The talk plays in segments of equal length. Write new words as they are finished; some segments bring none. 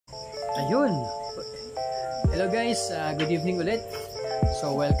Ayun. Hello guys, good evening ulit.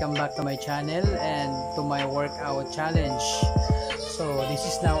 So welcome back to my channel and to my workout challenge. So this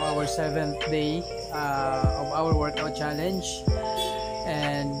is now our 7th day of our workout challenge.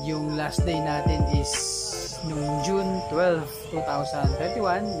 And yung last day natin is nung June 12,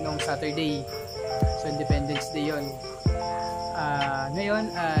 2021, nung Saturday. So Independence Day yun. Ngayon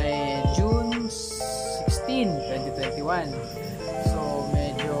ay June 16, 2021. So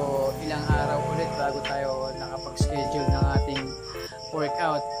medyo ilang araw ulit bago tayo nakapag-schedule ng ating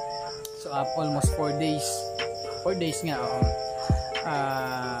workout. So almost 4 days. 4 days nga.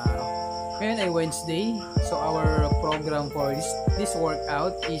 Ngayon ay Wednesday. So our program for this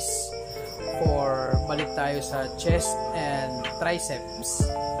workout is for balik tayo sa chest and triceps.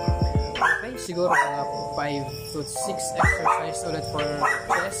 Okay, siguro 5 to 6 exercise ulit for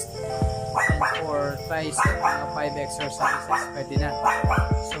chest, and for triceps 5 exercises pwede na.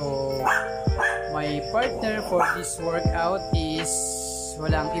 So my partner for this workout is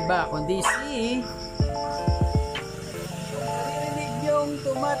walang iba kundi si narinig yung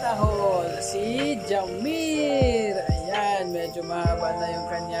tumatahol, si Jamir. Ayan, medyo mahaba na yung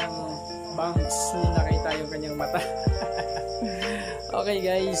kanyang bangs, hindi nakita yung kanyang mata. Okay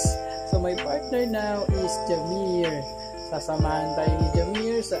guys, so my partner now is Jamir. Sasamahan tayo ni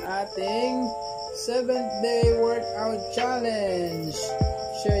Jamir sa ating 7th day workout challenge.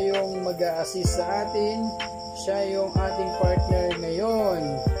 Siya yung mag-a-assist sa atin. Siya yung ating partner ngayon.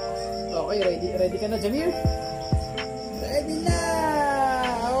 Okay, ready ka na Jamir? Ready na!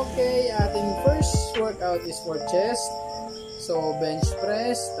 Okay, ating first workout is for chest. So bench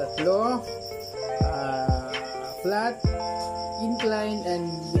press, 3, flat, incline and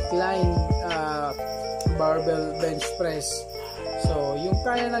decline barbell bench press. So yung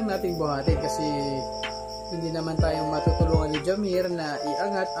kaya lang nating buhatin kasi hindi naman tayong matutulungan ni Jamir na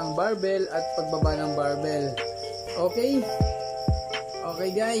iangat ang barbell at pagbaba ng barbell. Okay?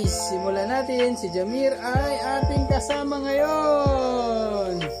 Okay guys, simulan natin. Si Jamir ay ating kasama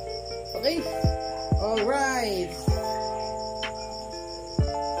ngayon. Okay? Alright.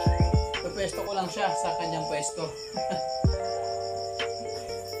 Pwesto ko lang siya sa kanyang pwesto.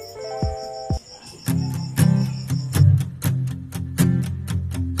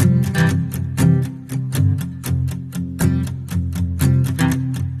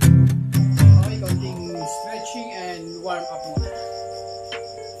 Okay, konting stretching and warm up muna.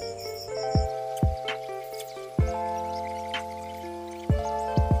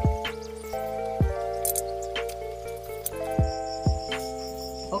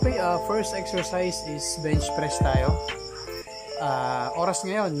 Okay, first exercise is bench press tayo. Oras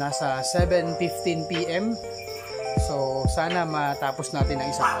ngayon, nasa 7:15 PM. So, sana matapos natin ng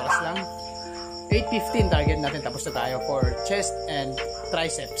isang oras lang. 8:15 target natin, tapos na tayo for chest and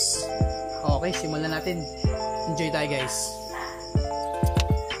triceps. Okay, simulan natin. Enjoy tayo guys.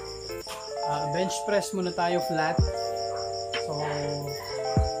 Bench press muna tayo flat. So,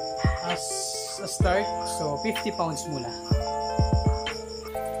 as a start, so 50 pounds muna.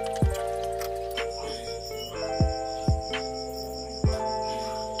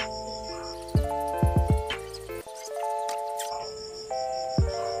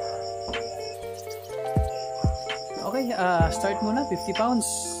 Okay, start muna 50 pounds.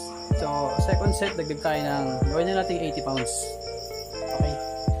 So, second set, dagdag tayo ng, gawin na natin 80 pounds. Okay.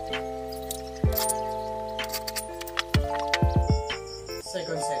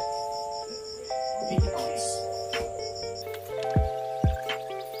 Second set, 80 pounds.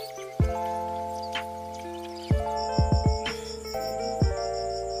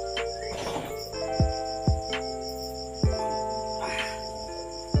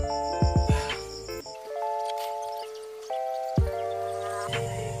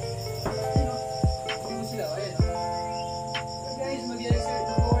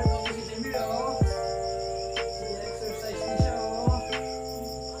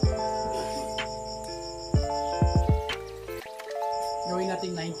 Gawin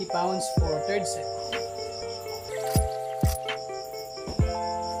natin 90 pounds for third set.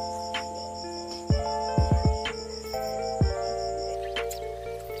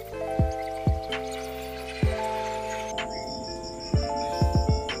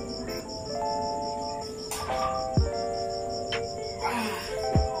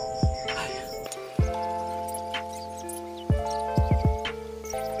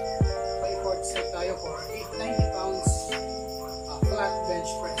 Okay, fourth set tayo for 90 pounds flat bench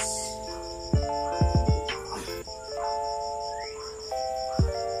press.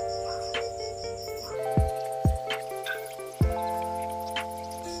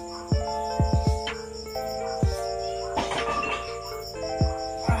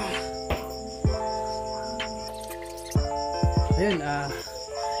 Ayun,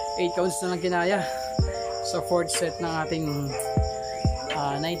 8 counts na lang kinaya sa fourth set ng ating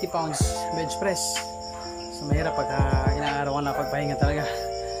 90 pounds bench press. So mahirap pag ilang araw na pagpahinga talaga.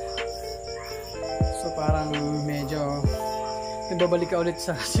 So parang medyo nagbabalik ka ulit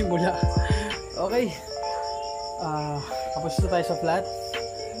sa simula. Okay, tapos na tayo sa flat.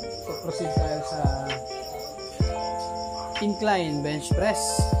 So proceed tayo sa incline bench press.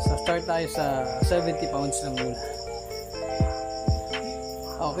 So start tayo sa 70 pounds lang muna.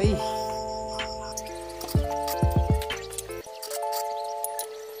 Okay.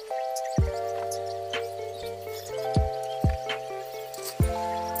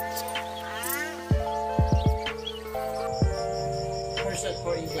 First set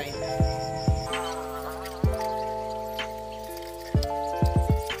for incline.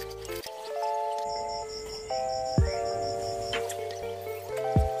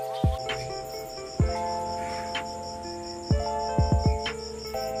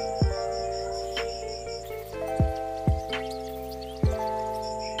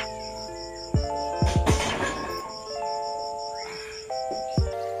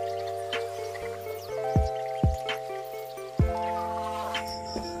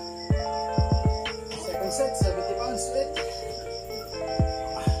 Set, 70 pounds ulit.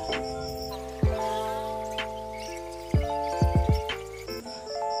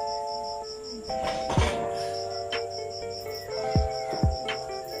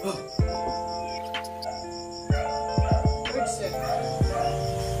 Third set.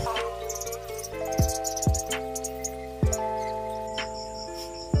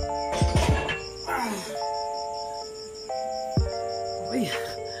 Okay.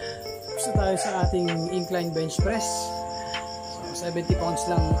 Gusto tayo sa ating incline bench press. So 70 pounds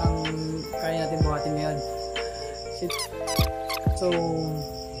lang ang kaya natin buhatin ngayon. So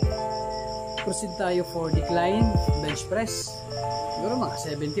proceed tayo for decline bench press. Siguro mga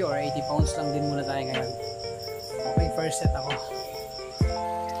 70 or 80 pounds lang din muna tayo ngayon. Okay, first set ako.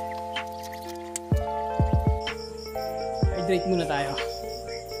 Hydrate muna tayo.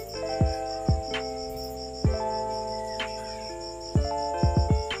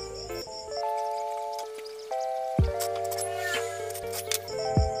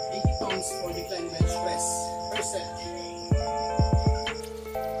 For decline bench press. First set.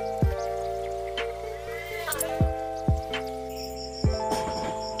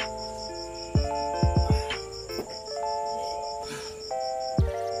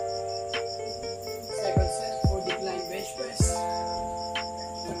 Second set for decline bench press.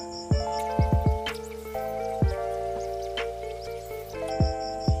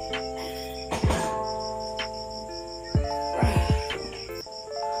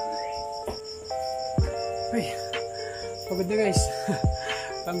 Ay, pagod na guys.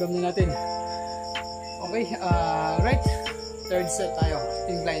 Tanggap na natin. Okay, right. Third set tayo.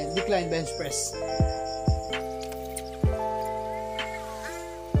 Decline bench press.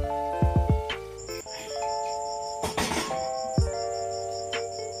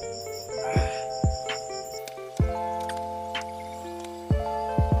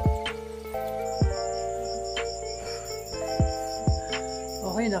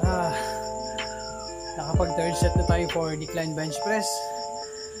 Okay, nakapag third set na tayo for decline bench press.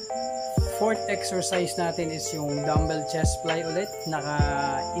 Fourth exercise natin is yung dumbbell chest fly ulit.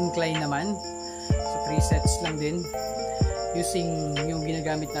 Naka-incline naman. So 3 sets lang din. Using yung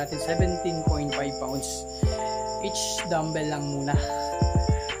ginagamit natin 17.5 pounds. Each dumbbell lang muna.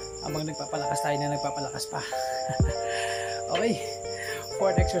 Habang nagpapalakas tayo na nagpapalakas pa. Okay.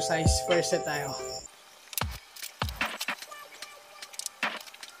 Fourth exercise. First set tayo.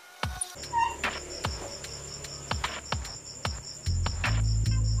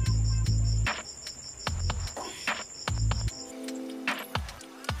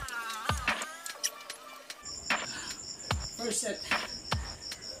 First set.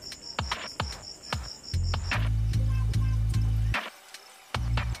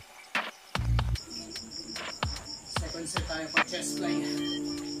 Second set tayo for chest fly.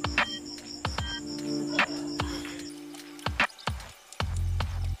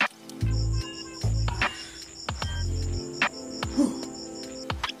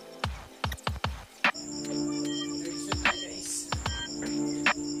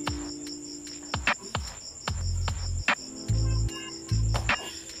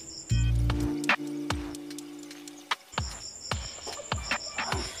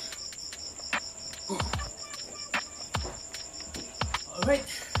 Alright.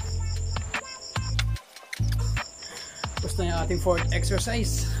 Tapos na yung ating fourth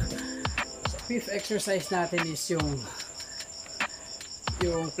exercise. So, fifth exercise natin is yung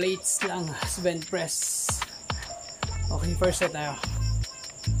plates lang, bench press. Okay, first set tayo.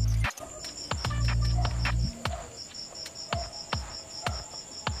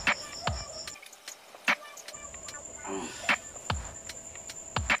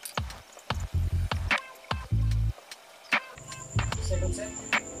 Second set.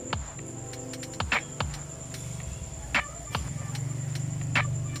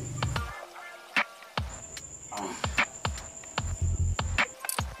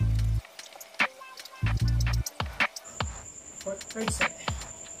 Third set.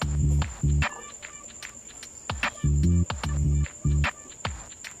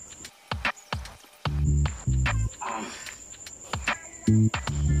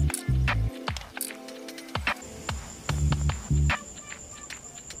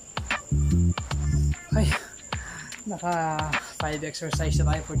 Okay, naka 5 exercise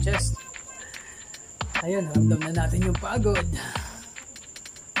na tayo for chest. Ayun, ramdam na natin yung pagod.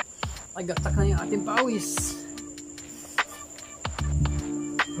 Tagaktak na yung ating pawis.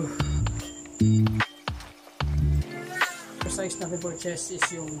 Exercise natin for chest is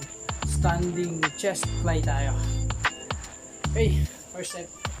yung standing chest fly tayo. Okay, first set.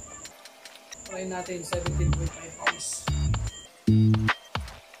 Try natin 17.5 pounds.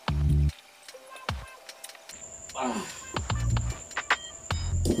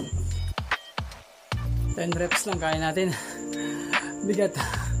 10 reps lang kaya natin. Bigat.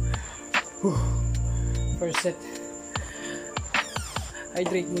 First set.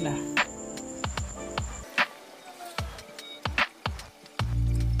 Hydrate muna.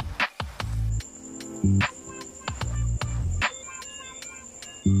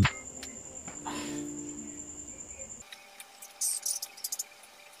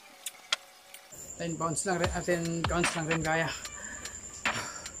 Pounds lang rin, 10 counts lang rin kaya.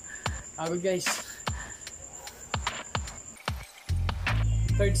 Agad guys.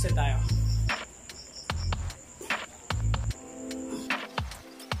 Third set tayo.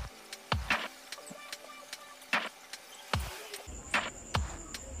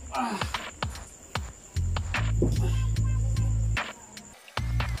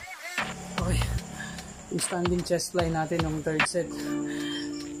 Okay. Yung standing chest fly natin ng third set.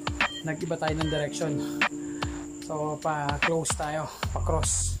 Nag-iba tayo ng direction. So, pa-close tayo.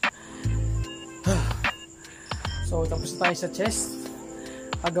 Pa-cross. So, tapos tayo sa chest.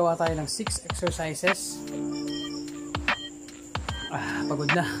 Pagawa tayo ng 6 exercises.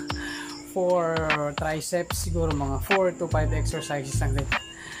 Pagod na. For triceps, siguro mga 4 to 5 exercises lang din.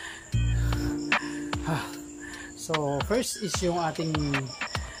 So, first is yung ating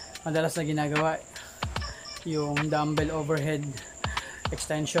madalas na ginagawa. Yung dumbbell overhead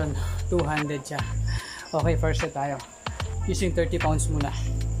extension, 200 siya. Okay, first set tayo. Using 30 pounds muna.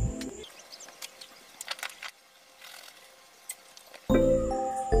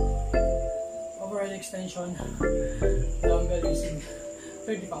 Overhead extension, dumbbell using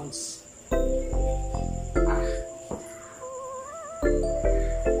 30 pounds.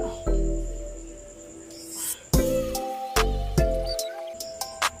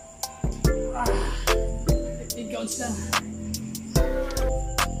 Counts lang.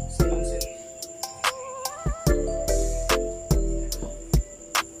 Second set.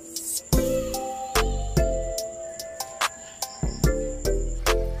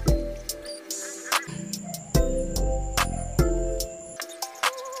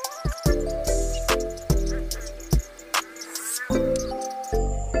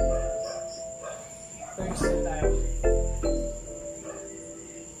 Third set tayo.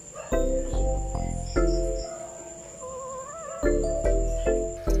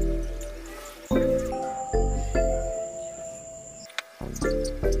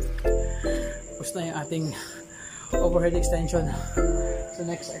 Tapos na yung ating overhead extension. So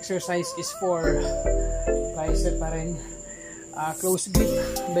next exercise is for tricep pa rin. Close grip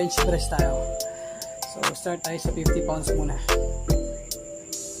bench press tayo. So start tayo sa 50 pounds muna.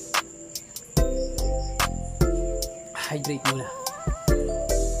 Hydrate muna.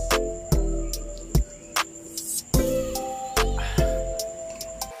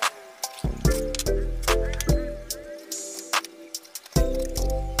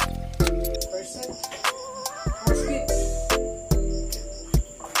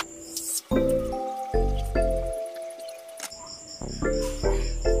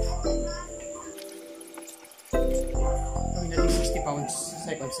 Gawin natin 60 pounds,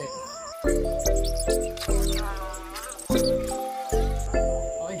 second set.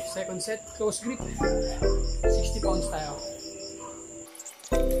 Okay, second set, close grip. 60 pounds tayo.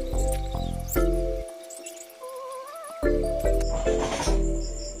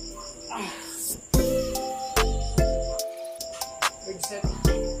 Third set.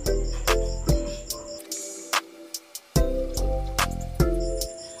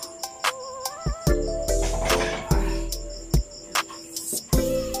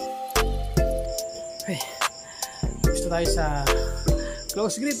 tayo sa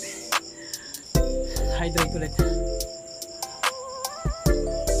close grip. Hydrate ulit.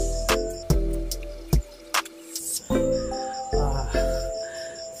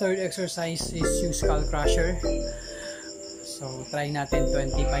 Third exercise is yung skull crusher. So try natin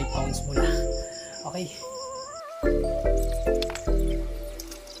 25 pounds muna. Okay.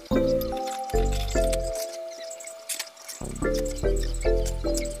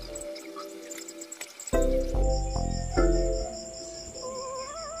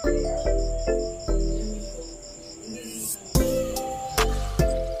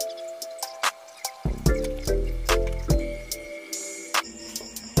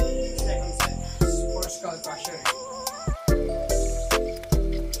 Skull crusher.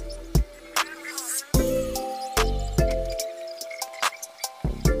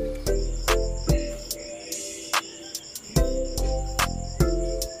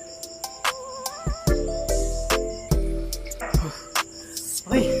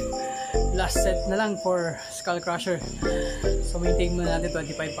 Okay, last set na lang for skull crusher. So maintain muna natin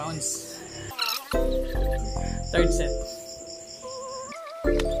 25 pounds. Third set.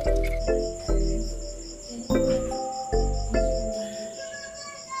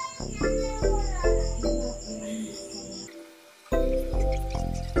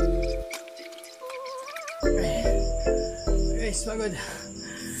 Guys, pagod.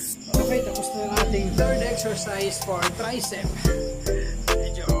 Okay, tapos na yung ating third exercise for tricep.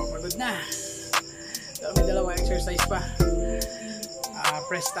 Medyo pagod na. May dalawang exercise pa.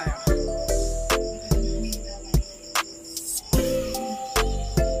 Press tayo.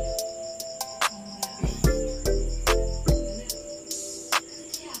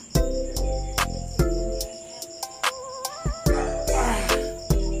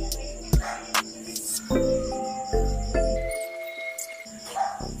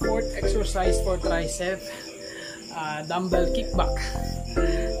 Exercise for tricep, dumbbell kickback.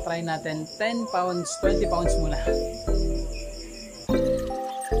 Try natin 10 pounds, 20 pounds muna.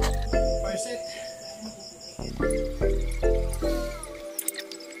 First set.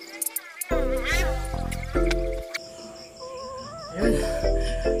 Ayun.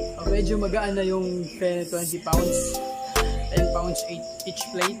 Medyo magaan na yung 20 pounds. 10 pounds each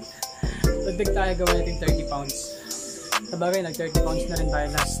plate. Dagdag tayo, gawin natin 30 pounds. Sabagay, nag 30 pounds na rin tayo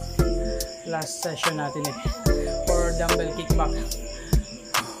last session natin for dumbbell kickback.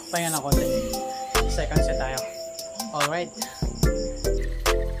 Pahinga ng konti. Second set tayo. Alright.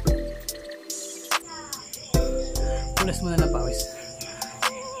 Punas muna ng pawis.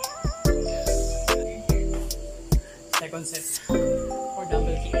 Second set for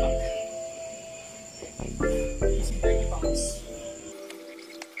dumbbell kickback. Using 30 pounds.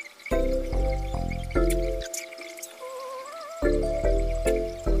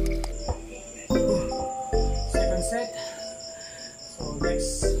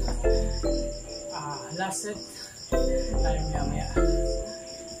 Last set tayo maya.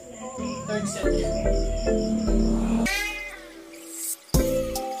 Third set.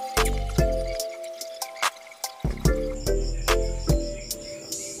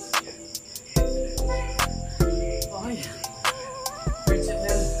 Okay. Third set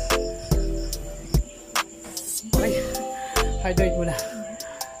na. Okay. Hydrate muna.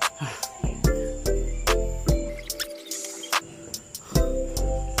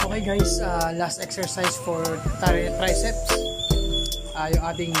 Okay guys, last exercise for triceps. Yung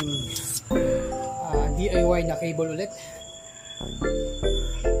ating DIY na cable ulit.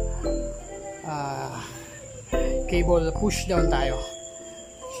 Cable push down tayo.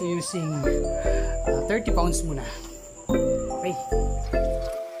 So using 30 pounds muna. Okay.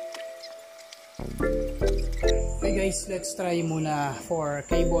 Okay guys, let's try muna for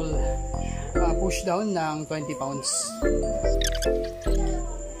cable push down ng 20 pounds.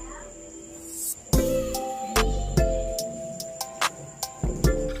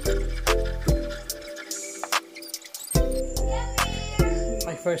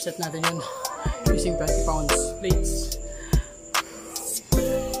 First set natin yun using 20 pounds plates.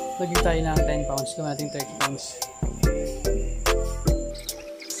 Lagyan tayo ng 10 pounds, gawin natin 30 pounds.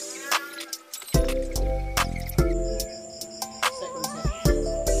 Second set.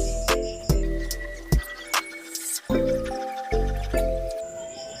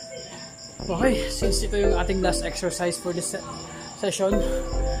 Okay, since ito yung ating last exercise for this session,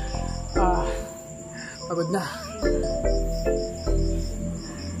 pagod na.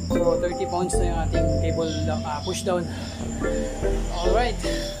 So 30 pounds na yung ating cable push down. Alright.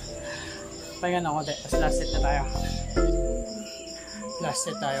 Pahinga na konti. Tapos last set na tayo. Last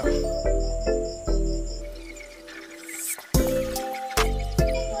set tayo.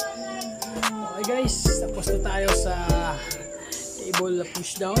 Okay guys, tapos na tayo sa cable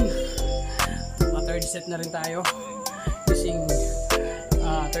push down. 30 set na rin tayo using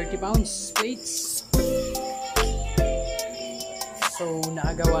 30 pounds plates. So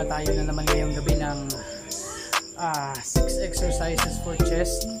nakagawa tayo na naman ngayong gabi ng 6 exercises for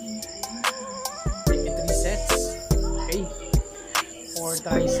chest, 3 sets. Okay, for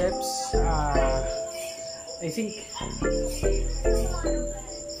triceps, I think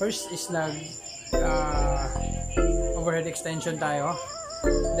first is overhead extension tayo,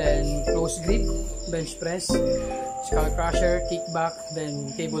 then close grip, bench press, skull crusher, kickback,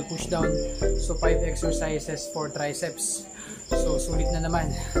 then cable push down. So 5 exercises for triceps. So sulit na naman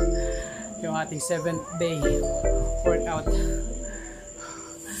yung ating 7th day workout.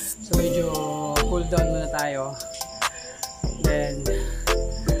 So medyo cool down muna tayo, then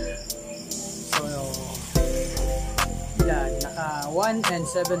naka 1 and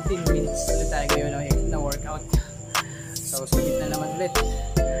 17 minutes ulit tayo ngayon na workout. So sulit na naman ulit.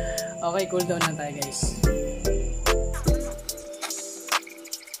 Okay, cool down lang tayo guys.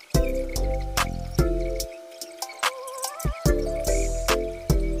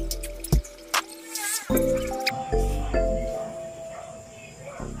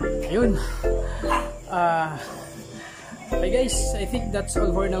 Ayun. Okay guys, I think that's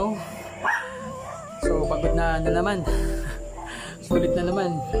all for now. So pagod na naman. Sulit na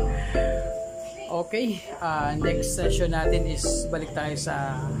naman. Okay, next session natin is balik tayo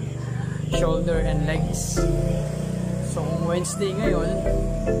sa shoulder and legs. So kung Wednesday ngayon,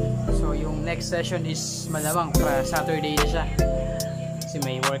 so yung next session is malamang para Saturday na siya, kasi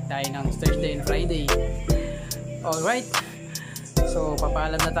may work tayo ng Thursday and Friday. Alright, so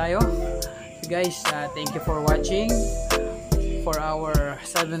papaalam na tayo. So guys, thank you for watching for our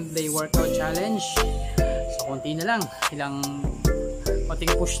 7th day workout challenge. So konti na lang, ilang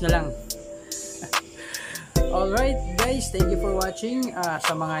konting push na lang. Alright guys, thank you for watching.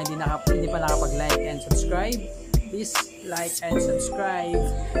 Sa mga hindi pa nakapag-like and subscribe, please like and subscribe.